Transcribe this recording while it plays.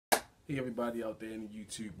Hey everybody out there in the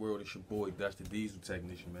YouTube world, it's your boy Dusty Diesel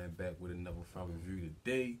Technician, man, back with another fun review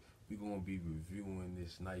today. We're gonna be reviewing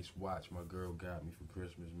this nice watch my girl got me for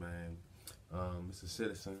Christmas, man. It's a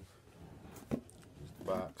Citizen. It's the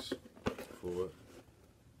box for it.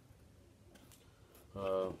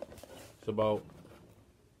 It's about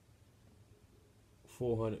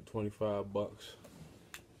 $425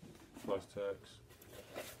 plus tax.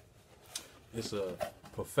 It's a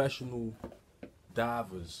professional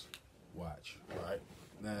diver's watch, right?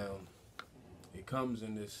 Now, it comes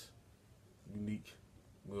in this unique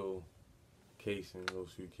little casing, little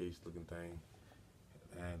suitcase looking thing,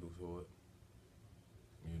 handle to it,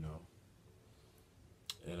 you know.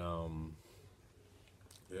 And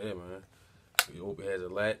yeah, man. It has a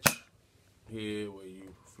latch here where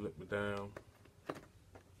you flip it down,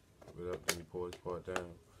 flip it up, then you pull this part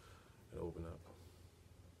down and open up.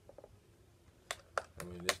 I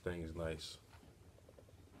mean, this thing is nice.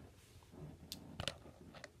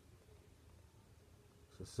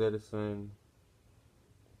 It's a Citizen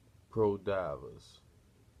Pro Divers.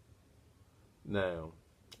 Now,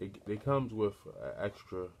 it comes with an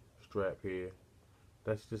extra strap here.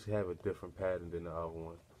 Let's just have a different pattern than the other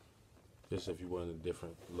one. Just if you want a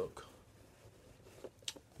different look.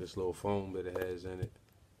 This little foam that it has in it,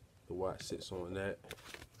 the watch sits on that.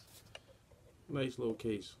 Nice little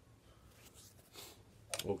case.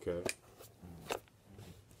 Okay.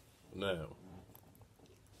 Now,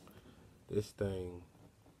 this thing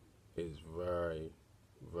is very,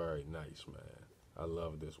 very nice, man. I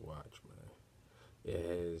love this watch, man.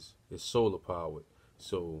 It's solar powered,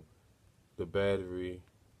 so the battery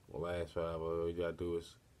will last forever. All you gotta do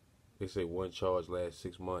is, they say one charge lasts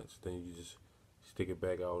 6 months. Then you just stick it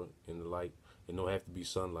back out in the light. It don't have to be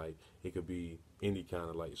sunlight. It could be any kind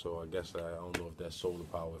of light. So I guess I don't know if that's solar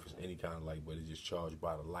power, if it's any kind of light, but it's just charged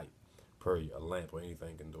by the light. A lamp or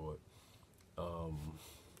anything can do it.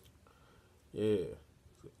 Yeah.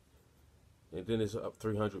 And then it's up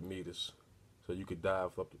 300 meters. So you could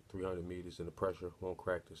dive up to 300 meters and the pressure won't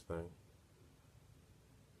crack this thing.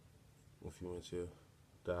 If you into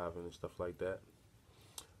diving and stuff like that.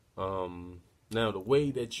 Now the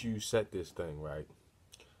way that you set this thing, right?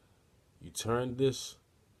 You turn this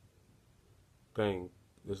thing,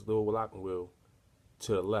 this little locking wheel,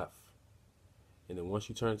 to the left. And then once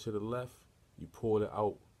you turn it to the left, you pull it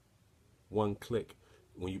out one click.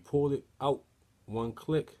 When you pull it out one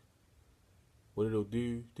click, what it'll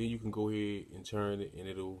do, then you can go ahead and turn it and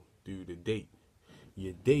it'll do the date.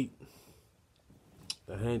 Your date,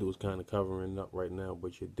 the handle is kind of covering up right now,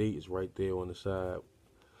 but your date is right there on the side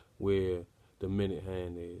where the minute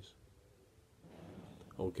hand is.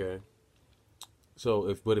 Okay. So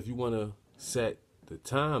if you want to set the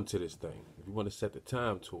time to this thing, if you want to set the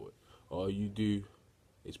time to it, all you do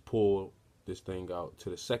is pull this thing out to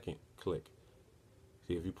the second click.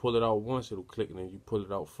 See, if you pull it out once, it'll click, and then you pull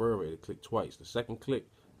it out further, it'll click twice. The second click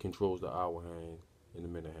controls the hour hand and the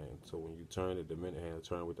minute hand. So when you turn it, the minute hand will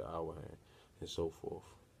turn with the hour hand, and so forth.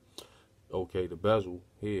 Okay, the bezel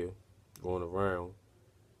here, going around,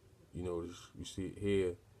 you know, you see it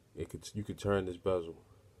here. You could turn this bezel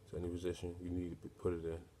to any position you need to put it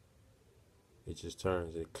in. It just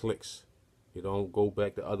turns. It clicks. It don't go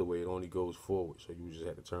back the other way. It only goes forward. So you just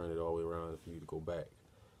have to turn it all the way around if you need to go back.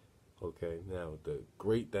 Okay. Now the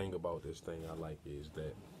great thing about this thing I like is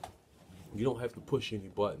that you don't have to push any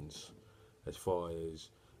buttons. As far as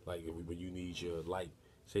like when you need your light.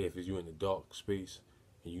 Say if you're in the dark space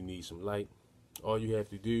and you need some light, all you have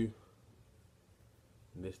to do,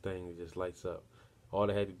 and this thing just lights up. All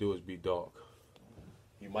I had to do is be dark.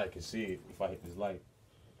 You might can see it if I hit this light.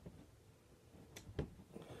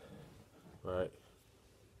 Right?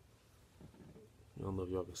 I don't know if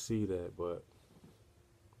y'all can see that, but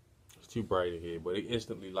it's too bright in here. But it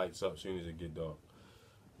instantly lights up as soon as it get dark.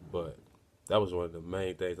 But that was one of the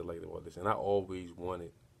main things I liked about this. And I always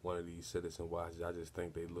wanted one of these Citizen watches. I just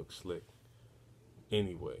think they look slick.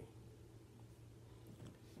 Anyway,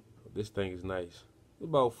 this thing is nice. It's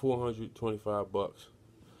about $425.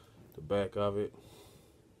 The back of it,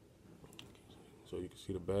 so you can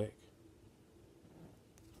see the back.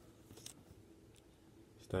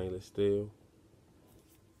 Stainless steel.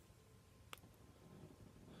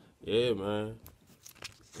 Yeah, man.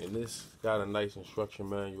 And this got a nice instruction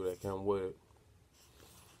manual that come with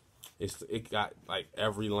it. It got like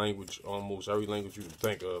every language, almost every language you can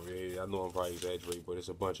think of. Yeah, I know I'm probably exaggerating, but it's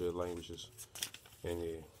a bunch of languages in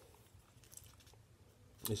here.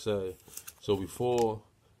 It's so before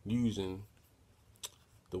using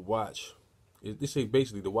the watch, they say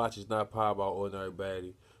basically the watch is not powered by ordinary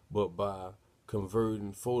battery, but by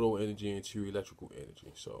converting photo energy into electrical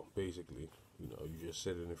energy. So basically, You know, you just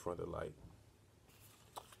sit in front of the light.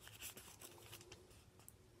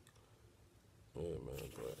 Yeah, man,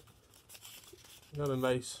 but got a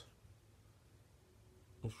nice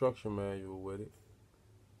instruction manual with it.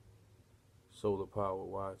 Solar power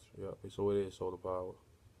watch. Yep, so it is solar power.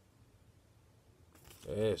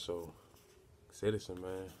 Yeah, so Citizen,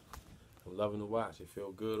 man. I'm loving the watch. It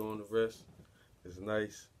feel good on the wrist. It's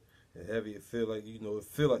nice and heavy. It feel like, it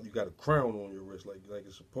feel like you got a crown on your wrist, like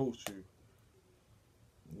it's supposed to.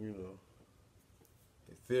 You know,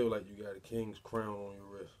 it feel like you got a king's crown on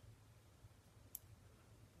your wrist.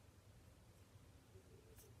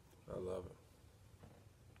 I love it.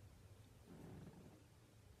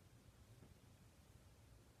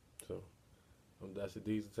 So, I'm That's the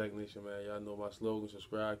Diesel Technician, man. Y'all know my slogan.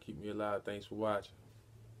 Subscribe, keep me alive. Thanks for watching.